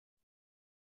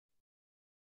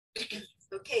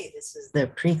Okay, this is the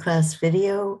pre-class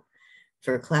video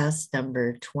for class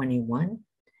number 21.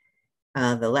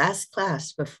 The last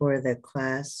class before the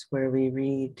class where you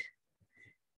read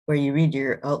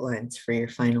your outlines for your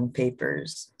final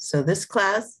papers. So this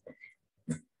class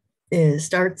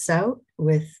starts out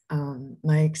with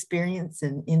my experience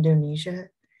in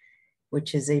Indonesia,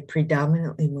 which is a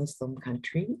predominantly Muslim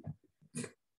country,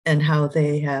 and how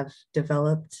they have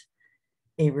developed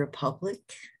a republic.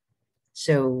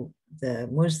 So the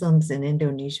Muslims in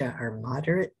Indonesia are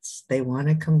moderates. They want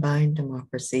to combine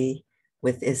democracy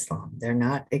with Islam. They're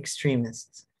not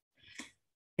extremists.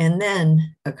 And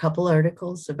then a couple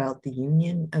articles about the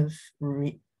union of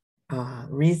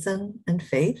reason and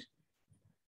faith.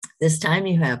 This time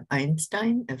you have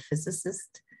Einstein, a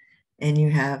physicist, and you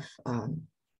have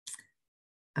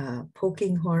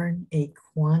Polkinghorne, a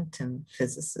quantum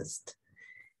physicist.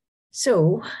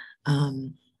 So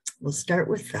we'll start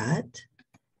with that.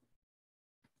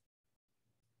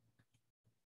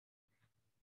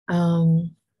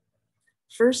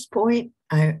 First point,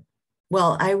 I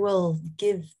will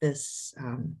give this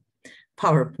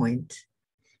PowerPoint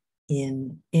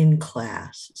in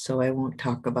class, so I won't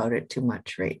talk about it too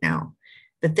much right now.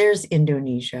 But there's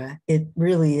Indonesia. It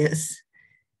really is.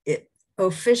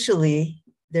 Officially,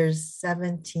 there's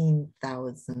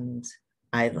 17,000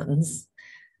 islands,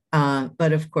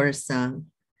 but of course,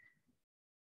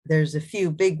 there's a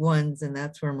few big ones, and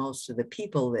that's where most of the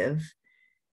people live.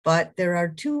 But there are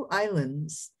two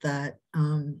islands that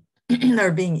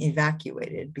are being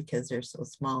evacuated because they're so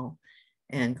small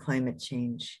and climate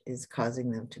change is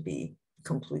causing them to be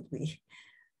completely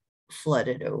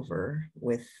flooded over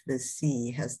with the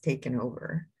sea has taken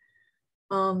over.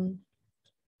 So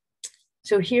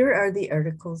here are the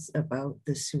articles about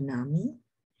the tsunami.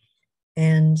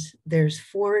 And there's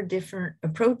 4 different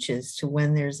approaches to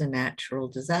when there's a natural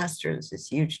disaster. There's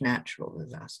this huge natural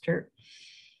disaster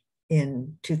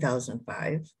in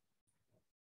 2005.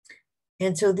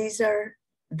 And so this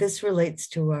relates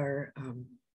to our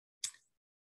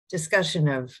discussion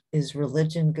of, is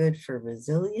religion good for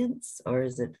resilience or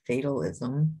is it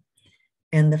fatalism?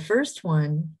 And the first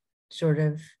one sort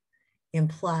of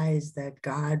implies that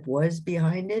God was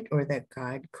behind it or that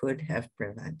God could have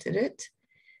prevented it.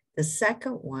 The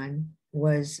second one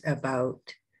was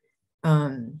about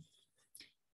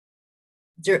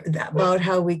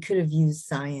how we could have used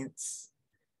science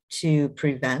to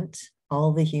prevent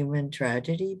all the human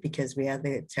tragedy because we had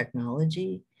the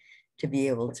technology to be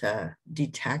able to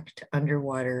detect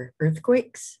underwater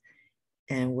earthquakes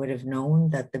and would have known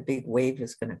that the big wave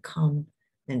was going to come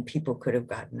and people could have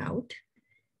gotten out.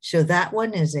 So that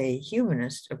one is a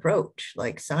humanist approach,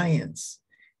 like science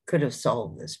could have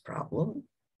solved this problem.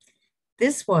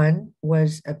 This one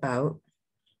was about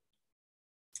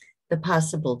the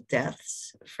possible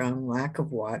deaths from lack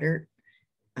of water,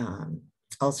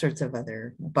 all sorts of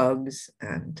other bugs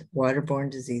and waterborne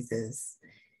diseases,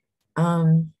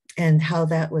 and how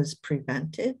that was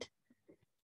prevented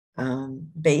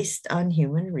based on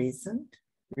human reason.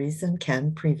 Reason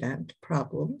can prevent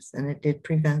problems, and it did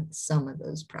prevent some of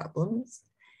those problems.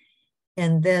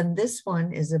 And then this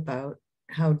one is about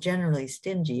how generally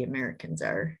stingy Americans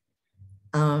are,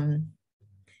 and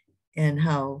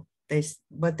how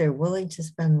what they're willing to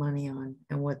spend money on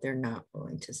and what they're not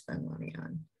willing to spend money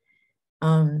on.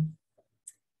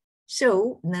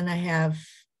 So then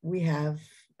we have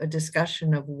a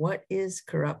discussion of what is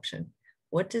corruption.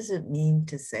 What does it mean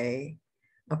to say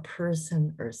a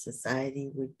person or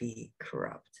society would be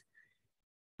corrupt?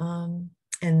 And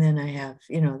then I have,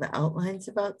 the outlines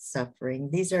about suffering.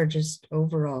 These are just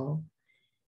overall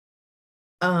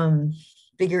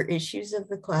bigger issues of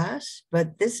the class,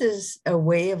 but this is a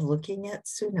way of looking at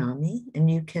tsunami, and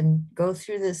you can go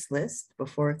through this list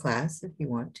before class if you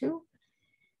want to.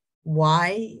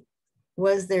 Why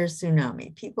was there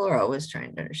tsunami? People are always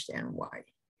trying to understand why.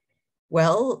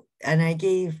 Well, and I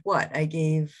gave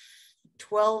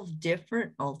 12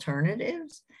 different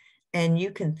alternatives, and you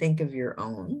can think of your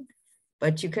own,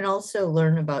 but you can also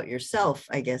learn about yourself,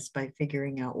 I guess, by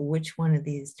figuring out which one of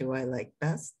these do I like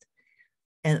best.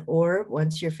 Or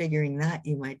once you're figuring that,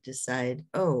 you might decide,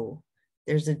 oh,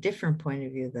 there's a different point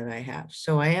of view that I have.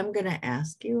 So I am going to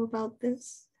ask you about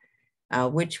this.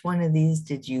 Which one of these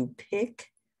did you pick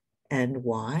and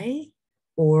why?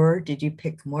 Or did you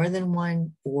pick more than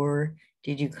one? Or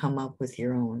did you come up with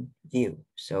your own view?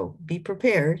 So be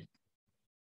prepared.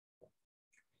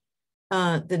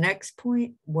 The next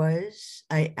point was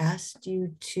I asked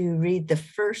you to read the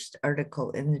first article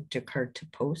in the Jakarta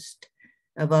Post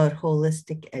about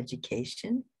holistic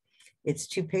education. It's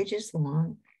 2 pages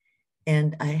long,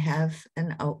 and I have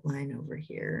an outline over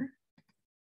here.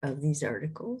 of these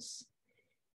articles.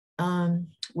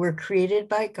 Were created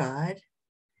by God,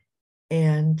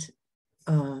 and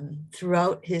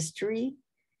throughout history,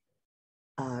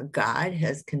 God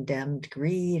has condemned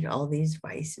greed, all these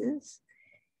vices.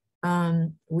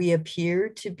 We appear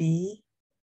to be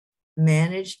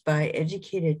managed by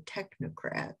educated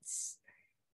technocrats,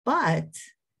 but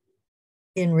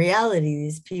in reality,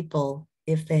 these people,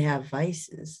 if they have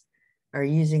vices, are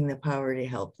using the power to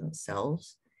help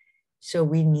themselves. So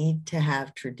we need to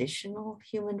have traditional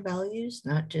human values,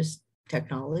 not just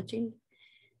technology.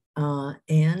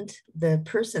 And the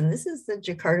person, this is the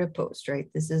Jakarta Post, right?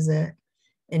 This is an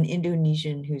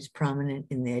Indonesian who's prominent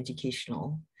in the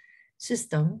educational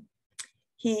system.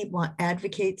 He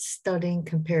advocates studying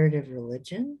comparative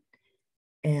religion,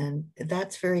 and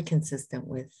that's very consistent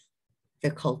with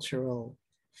the cultural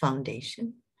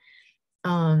foundation.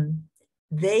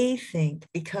 They think,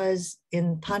 because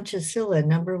in Panchasila,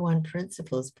 number one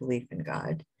principle is belief in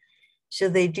God. So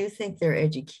they do think their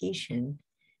education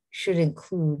should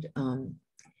include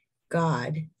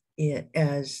God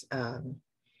as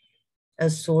a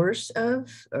source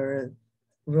of or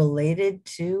related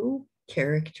to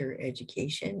character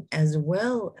education as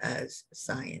well as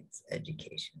science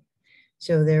education.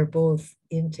 So they're both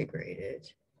integrated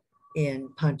in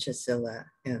Panchasila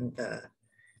and the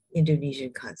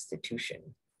Indonesian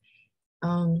constitution.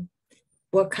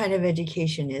 What kind of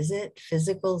education is it?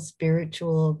 Physical,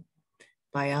 spiritual,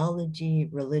 biology,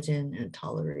 religion, and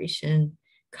toleration,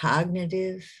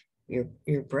 cognitive,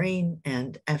 your brain,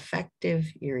 and affective,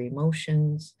 your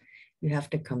emotions. You have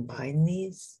to combine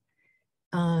these.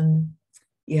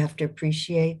 You have to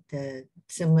appreciate the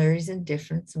similarities and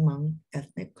difference among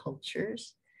ethnic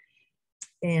cultures.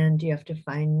 And you have to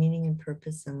find meaning and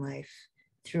purpose in life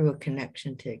through a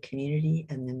connection to community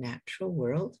and the natural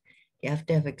world. You have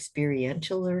to have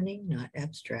experiential learning, not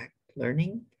abstract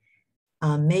learning.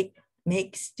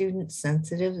 Make students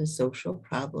sensitive to social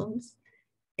problems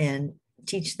and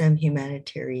teach them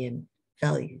humanitarian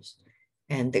values.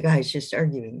 And the guy's just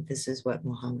arguing this is what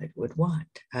Muhammad would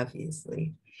want,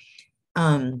 obviously.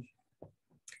 Then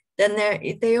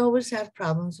they always have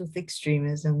problems with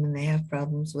extremism, and they have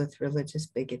problems with religious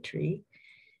bigotry.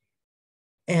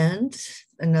 And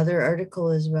another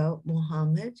article is about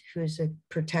Muhammad, who's a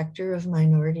protector of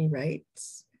minority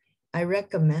rights. I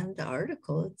recommend the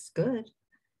article, it's good.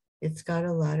 It's got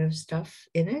a lot of stuff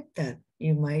in it that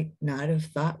you might not have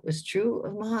thought was true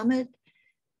of Muhammad,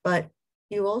 but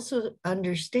you also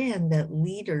understand that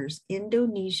leaders,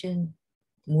 Indonesian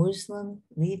Muslim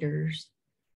leaders,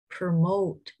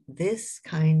 promote this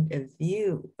kind of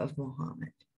view of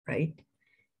Muhammad, right?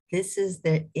 This is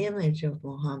the image of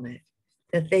Muhammad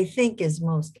that they think is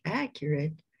most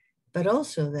accurate, but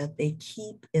also that they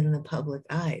keep in the public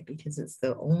eye because it's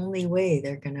the only way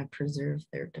they're going to preserve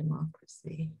their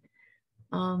democracy.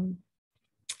 All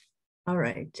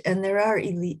right, and there are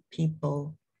elite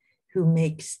people who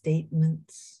make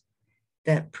statements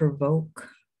that provoke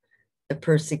the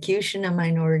persecution of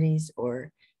minorities,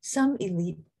 or some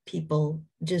elite people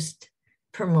just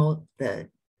promote the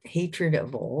hatred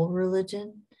of all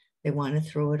religion. They want to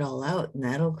throw it all out, and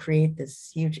that'll create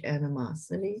this huge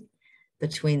animosity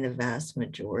between the vast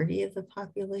majority of the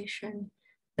population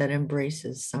that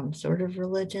embraces some sort of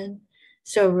religion.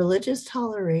 So religious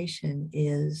toleration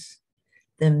is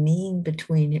the mean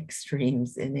between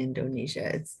extremes in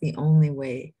Indonesia. It's the only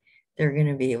way they're going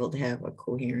to be able to have a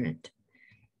coherent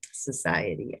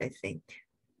society, I think.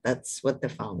 That's what the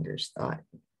founders thought.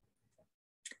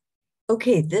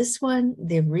 Okay, this one,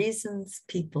 the reasons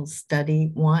people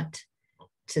want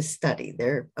to study.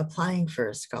 They're applying for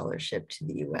a scholarship to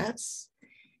the US,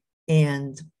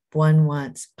 and one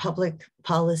wants public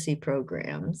policy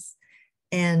programs.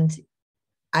 And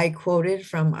I quoted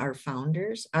from our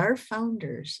founders. Our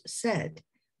founders said,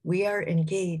 we are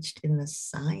engaged in the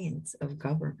science of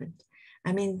government.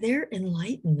 I mean, they're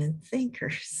Enlightenment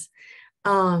thinkers.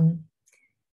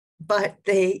 But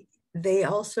they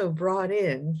also brought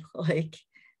in like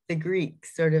the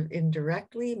Greeks sort of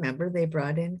indirectly. Remember, they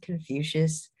brought in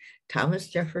Confucius. Thomas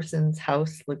Jefferson's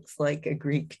house looks like a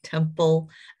Greek temple.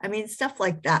 I mean, stuff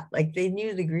like that. Like they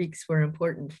knew the Greeks were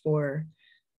important for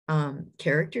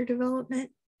character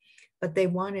development, but they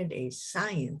wanted a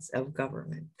science of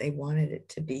government. They wanted it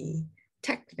to be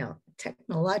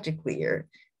technologically or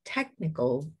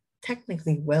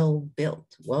technically well built,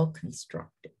 well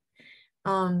constructed.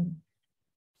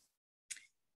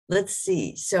 Let's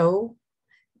see. So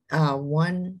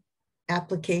one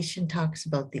application talks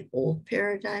about the old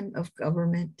paradigm of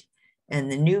government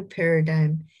and the new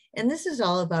paradigm. And this is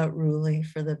all about ruling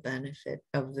for the benefit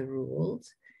of the ruled.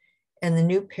 And the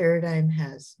new paradigm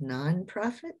has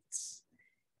nonprofits,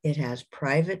 it has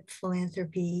private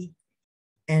philanthropy,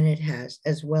 and it has,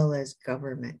 as well as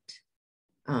government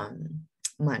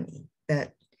money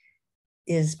that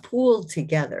is pooled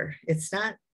together. It's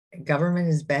not government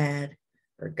is bad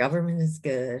or government is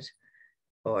good,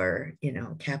 or, you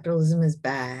know, capitalism is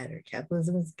bad or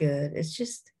capitalism is good. It's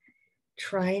just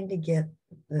trying to get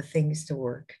the things to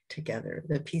work together,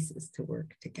 the pieces to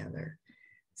work together.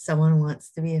 Someone wants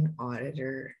to be an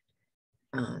auditor.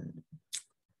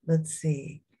 Let's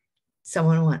see.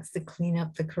 Someone wants to clean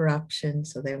up the corruption,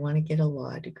 so they want to get a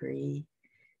law degree.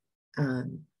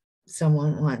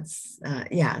 Someone wants,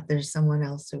 there's someone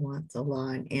else who wants a law,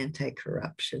 an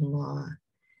anti-corruption law.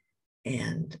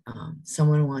 And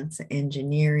someone wants an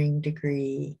engineering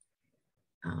degree.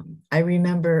 I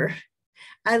remember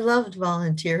I loved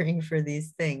volunteering for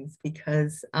these things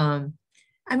because, I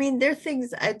mean, they're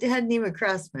things I hadn't even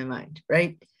crossed my mind,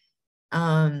 right?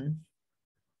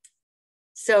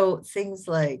 So things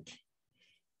like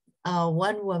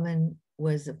one woman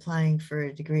was applying for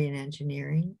a degree in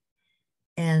engineering,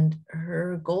 and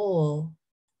her goal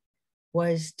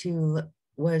was to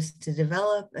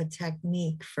develop a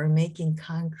technique for making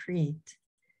concrete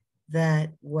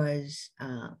that was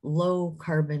low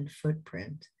carbon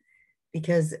footprint,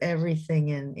 because everything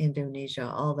in Indonesia,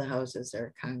 all the houses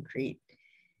are concrete,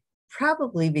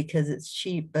 probably because it's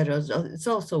cheap, but it's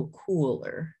also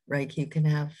cooler, right? You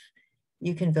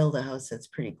can build a house that's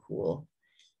pretty cool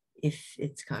if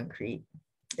it's concrete,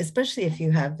 especially if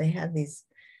they had these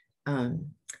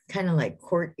kind of like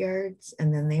courtyards,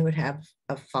 and then they would have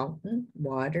a fountain,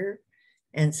 water,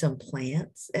 and some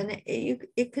plants, and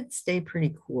it could stay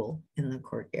pretty cool in the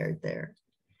courtyard there.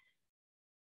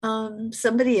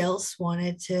 Somebody else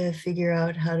wanted to figure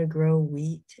out how to grow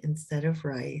wheat instead of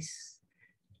rice.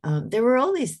 There were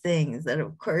all these things that,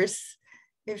 of course,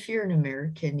 if you're an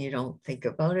American, you don't think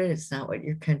about it. It's not what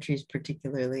your country's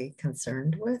particularly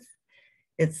concerned with.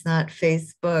 It's not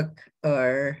Facebook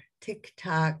or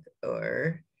TikTok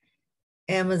or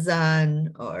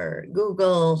Amazon or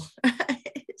Google.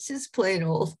 It's just plain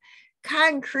old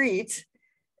concrete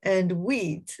and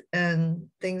wheat and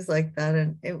things like that.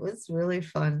 And it was really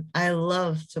fun. I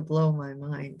love to blow my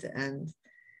mind and,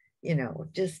 you know,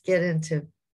 just get into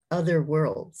other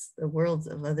worlds, the worlds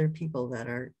of other people that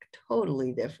are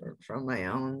totally different from my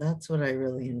own. That's what I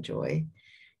really enjoy,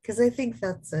 because I think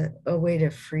that's a way to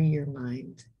free your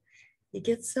mind. You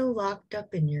get so locked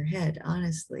up in your head,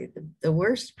 honestly. The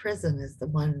worst prison is the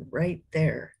one right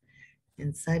there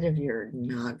inside of your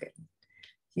noggin.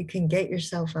 You can get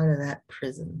yourself out of that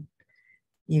prison,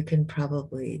 you can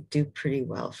probably do pretty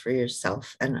well for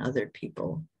yourself and other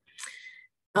people.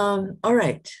 All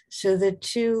right, so the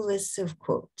two lists of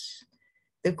quotes.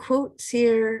 The quotes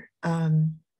here,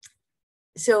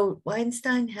 so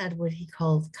Einstein had what he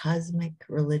called cosmic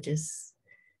religious,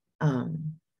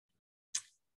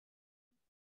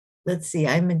 let's see,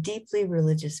 I'm a deeply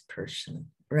religious person,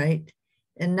 right?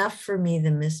 Enough for me,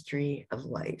 the mystery of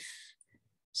life.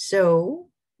 So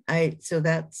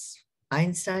that's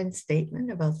Einstein's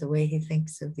statement about the way he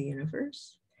thinks of the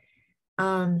universe.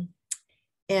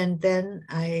 And then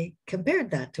I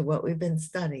compared that to what we've been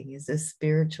studying. Is this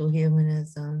spiritual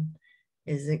humanism?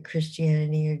 Is it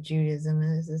Christianity or Judaism?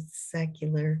 Is it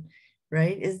secular,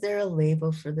 right? Is there a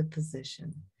label for the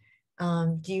position?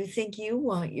 Do you think you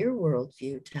want your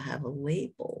worldview to have a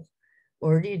label?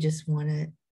 Or do you just want to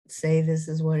say this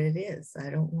is what it is? I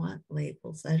don't want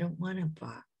labels. I don't want a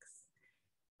box.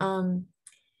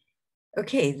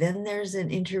 Okay, then there's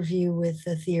an interview with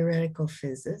a theoretical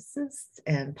physicist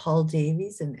and Paul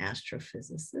Davies, an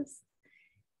astrophysicist.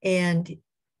 And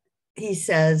he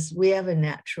says, we have a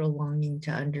natural longing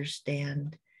to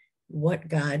understand what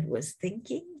God was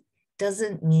thinking.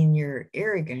 Doesn't mean you're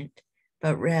arrogant,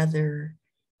 but rather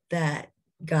that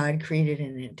God created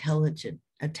an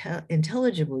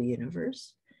intelligible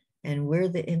universe, and we're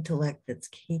the intellect that's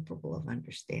capable of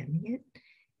understanding it.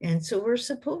 And so we're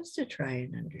supposed to try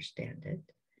and understand it.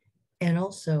 And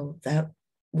also that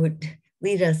would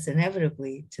lead us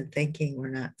inevitably to thinking we're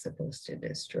not supposed to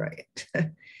destroy it.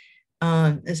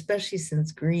 Especially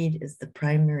since greed is the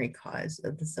primary cause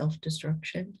of the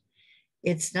self-destruction.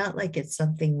 It's not like it's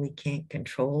something we can't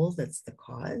control that's the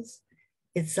cause.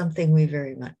 It's something we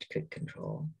very much could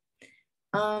control.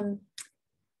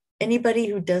 Anybody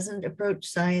who doesn't approach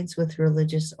science with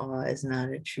religious awe is not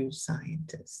a true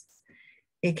scientist.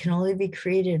 It can only be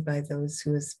created by those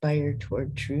who aspire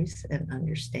toward truth and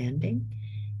understanding.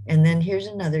 And then here's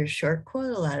another short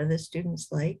quote a lot of the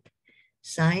students like.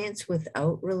 Science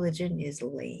without religion is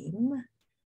lame,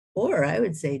 or I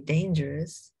would say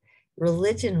dangerous.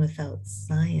 Religion without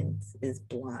science is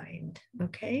blind.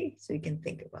 Okay, so you can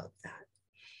think about that.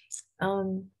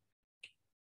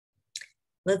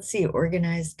 Let's see,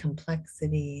 organized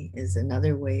complexity is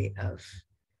another way of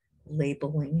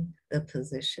labeling the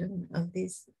position of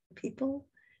these people.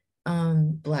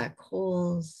 Black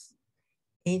holes,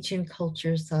 ancient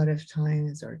cultures thought of time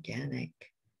as organic.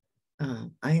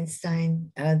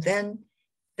 Einstein, then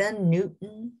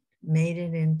Newton made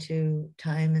it into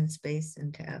time and space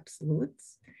into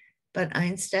absolutes, but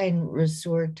Einstein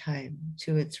restored time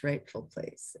to its rightful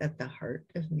place at the heart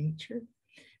of nature.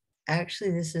 Actually,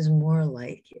 this is more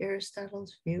like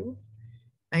Aristotle's view.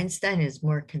 Einstein is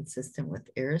more consistent with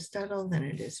Aristotle than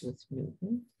it is with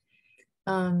Newton.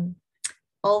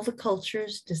 All the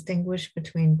cultures distinguish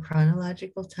between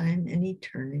chronological time and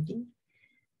eternity.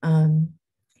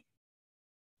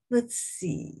 Let's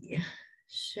see.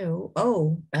 So,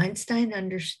 Einstein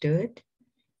understood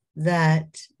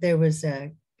that there was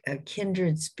a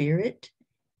kindred spirit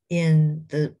in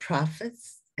the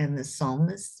prophets and the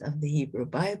psalmists of the Hebrew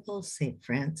Bible, St.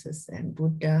 Francis and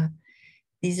Buddha.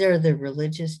 These are the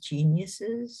religious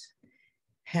geniuses,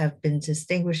 have been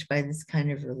distinguished by this kind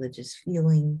of religious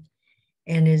feeling,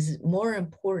 and is more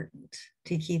important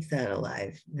to keep that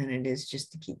alive than it is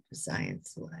just to keep the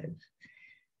science alive.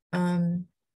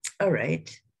 All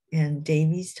right, and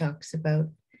Davies talks about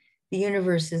the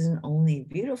universe isn't only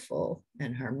beautiful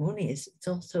and harmonious, it's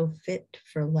also fit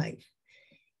for life.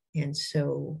 And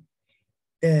so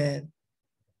the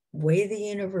way the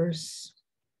universe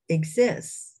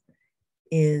exists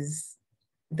is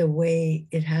the way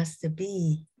it has to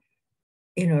be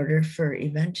in order for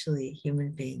eventually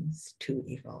human beings to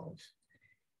evolve.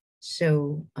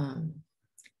 So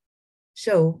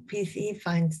he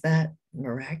finds that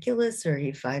miraculous, or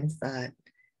he finds that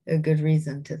a good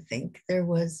reason to think there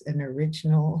was an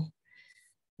original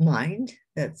mind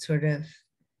that sort of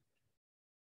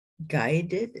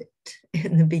guided it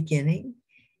in the beginning.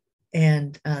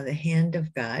 And the hand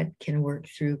of God can work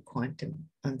through quantum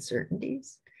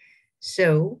uncertainties.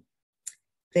 So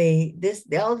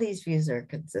all these views are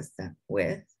consistent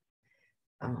with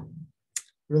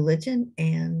religion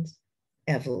and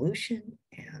evolution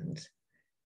and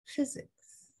physics.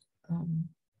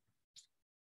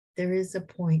 There is a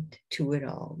point to it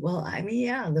all. Well, I mean,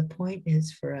 yeah, the point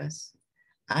is for us,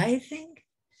 I think,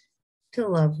 to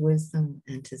love wisdom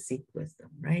and to seek wisdom,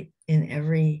 right? In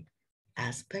every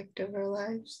aspect of our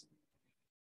lives.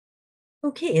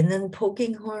 Okay, and then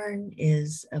Polkinghorne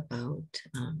is about,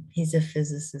 he's a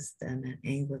physicist and an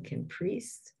Anglican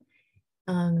priest.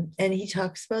 And he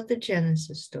talks about the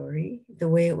Genesis story, the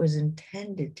way it was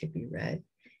intended to be read.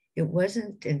 It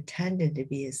wasn't intended to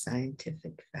be a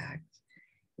scientific fact.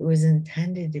 It was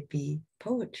intended to be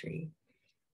poetry.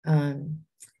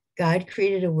 God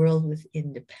created a world with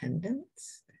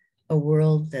independence, a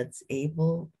world that's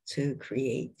able to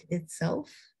create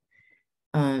itself,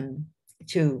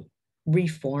 to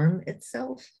reform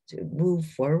itself, to move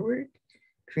forward.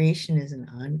 Creation is an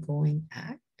ongoing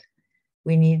act.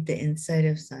 We need the insight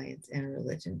of science and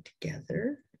religion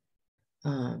together.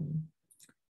 The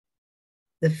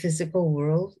physical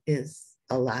world is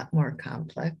a lot more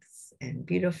complex and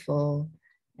beautiful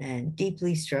and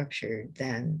deeply structured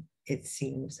than it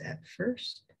seems at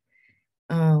first.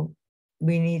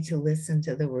 We need to listen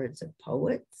to the words of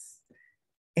poets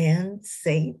and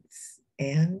saints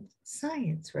and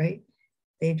science, right?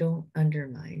 They don't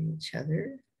undermine each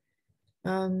other.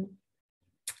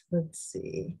 Let's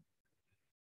see.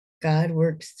 God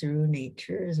works through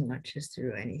nature as much as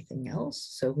through anything else,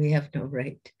 so we have no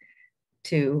right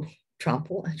to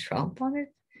trump on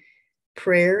it.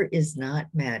 Prayer is not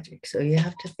magic, so you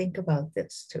have to think about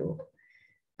this too.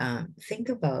 Think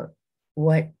about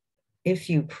what, if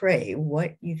you pray,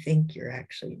 what you think you're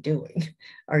actually doing.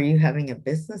 Are you having a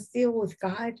business deal with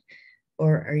God,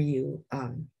 or are you,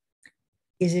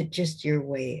 is it just your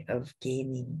way of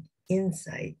gaining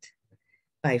insight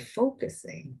by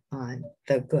focusing on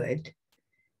the good,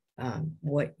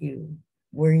 where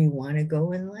you want to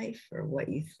go in life, or what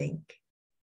you think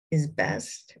is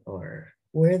best, or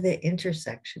where the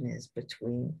intersection is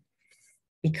between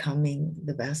becoming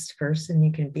the best person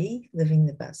you can be, living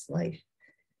the best life,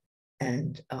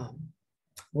 and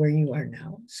where you are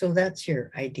now. So that's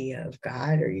your idea of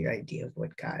God, or your idea of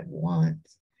what God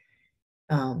wants.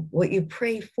 What you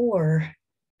pray for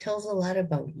tells a lot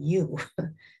about you,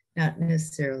 not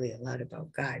necessarily a lot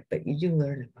about God, but you do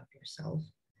learn about yourself.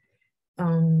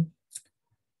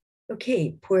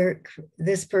 Okay,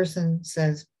 this person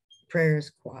says prayer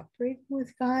is cooperating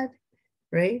with God,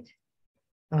 right?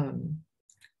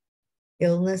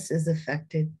 Illness is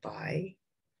affected by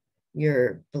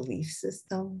your belief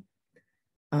system.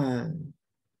 Um,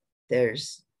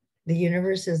 there's the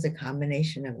universe is a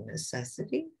combination of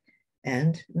necessity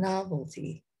and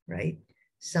novelty, right?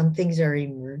 Some things are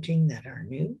emerging that are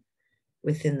new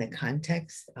within the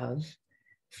context of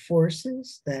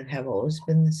forces that have always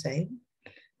been the same.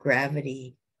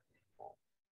 Gravity,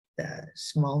 the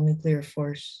small nuclear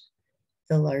force,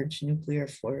 the large nuclear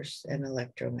force, and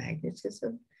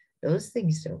electromagnetism. Those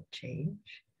things don't change.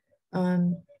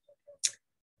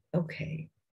 Okay.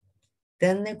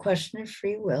 Then the question of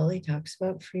free will, he talks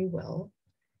about free will.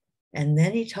 And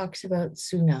then he talks about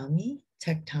tsunami,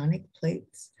 tectonic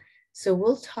plates. So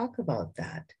we'll talk about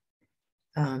that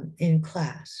in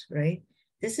class, right?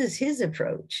 This is his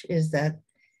approach, is that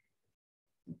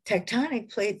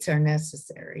tectonic plates are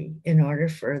necessary in order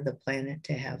for the planet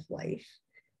to have life.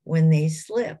 When they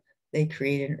slip, they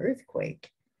create an earthquake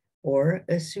or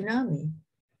a tsunami.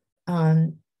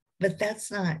 But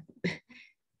that's not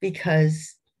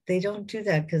because they don't do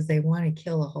that because they want to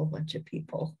kill a whole bunch of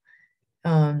people.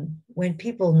 When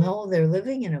people know they're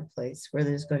living in a place where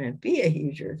there's going to be a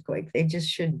huge earthquake, they just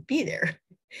shouldn't be there.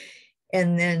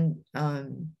 And then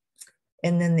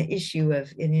the issue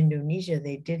of in Indonesia,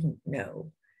 they didn't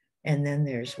know. And then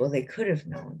there's, well, they could have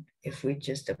known if we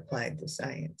just applied the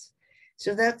science.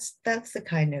 So that's the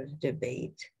kind of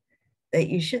debate that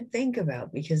you should think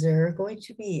about, because there are going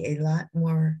to be a lot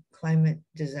more climate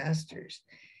disasters.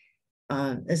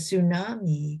 A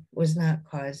tsunami was not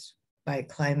caused by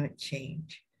climate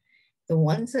change. The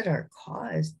ones that are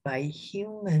caused by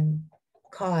human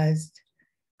caused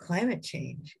climate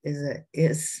change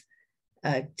is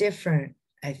a different,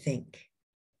 I think.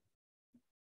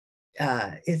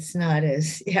 It's not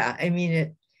as, yeah, I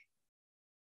mean,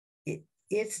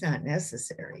 it's not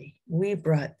necessary. We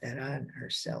brought that on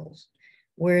ourselves.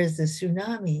 Whereas the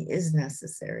tsunami is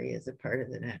necessary as a part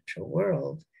of the natural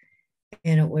world.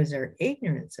 And it was our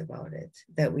ignorance about it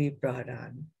that we brought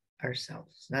on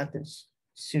ourselves, not the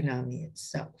tsunami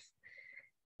itself.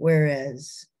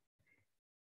 Whereas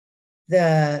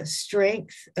the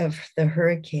strength of the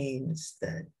hurricanes,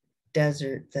 the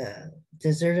desert, the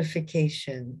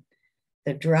desertification,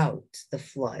 the droughts, the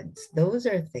floods, those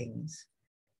are things,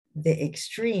 the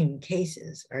extreme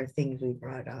cases are things we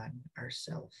brought on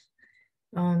ourselves.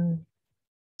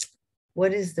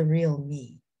 What is the real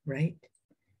me, right?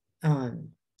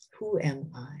 Who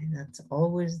am I? That's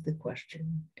always the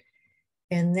question.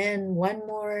 And then one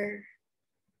more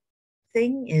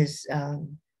thing is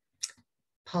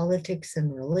politics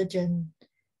and religion,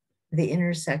 the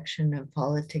intersection of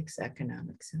politics,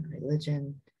 economics, and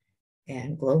religion,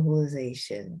 and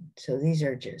globalization. So these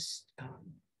are just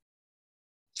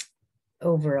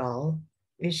overall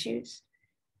issues.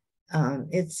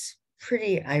 It's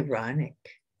pretty ironic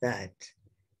that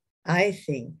I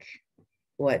think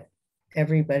what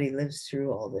everybody lives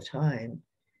through all the time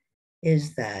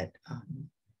is that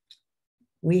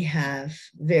we have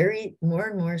more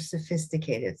and more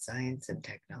sophisticated science and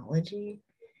technology,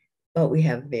 but we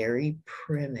have very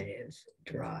primitive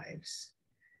drives,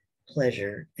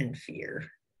 pleasure and fear.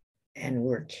 And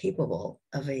we're capable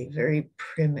of a very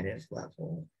primitive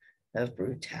level of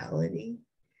brutality.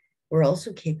 We're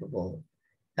also capable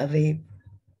of a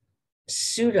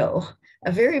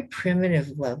very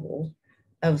primitive level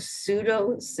of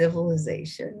pseudo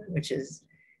civilization, which is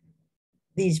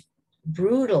these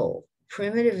brutal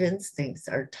primitive instincts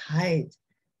are tied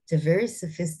to very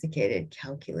sophisticated,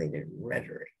 calculated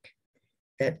rhetoric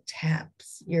that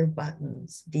taps your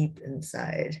buttons deep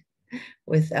inside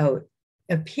without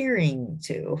appearing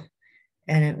to,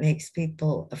 and it makes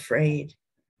people afraid.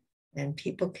 And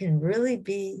people can really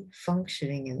be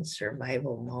functioning in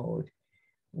survival mode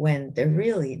when they're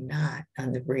really not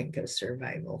on the brink of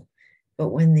survival. But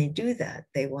when they do that,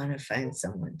 they want to find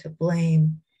someone to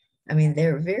blame. I mean,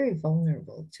 they're very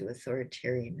vulnerable to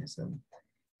authoritarianism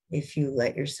if you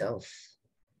let yourself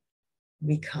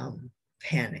become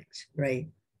panicked, right?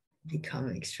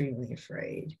 Become extremely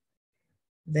afraid.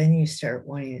 Then you start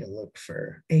wanting to look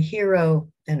for a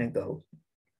hero and a goat.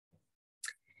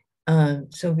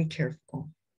 So be careful.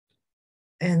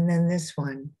 And then this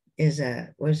one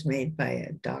was made by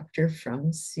a doctor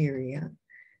from Syria.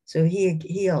 So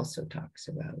he also talks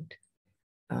about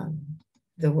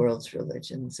the world's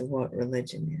religions and what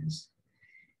religion is.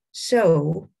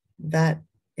 So that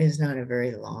is not a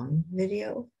very long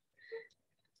video,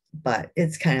 but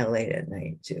it's kind of late at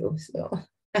night too. So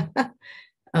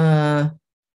I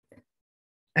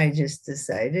just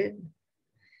decided.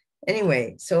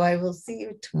 Anyway, so I will see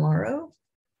you tomorrow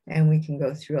and we can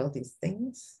go through all these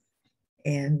things,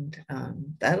 and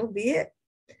that'll be it.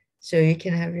 So you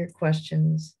can have your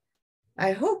questions.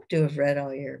 I hope to have read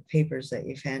all your papers that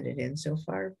you've handed in so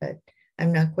far, but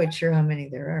I'm not quite sure how many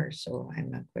there are, so I'm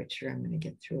not quite sure I'm going to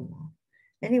get through them all.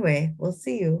 Anyway, we'll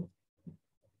see you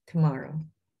tomorrow.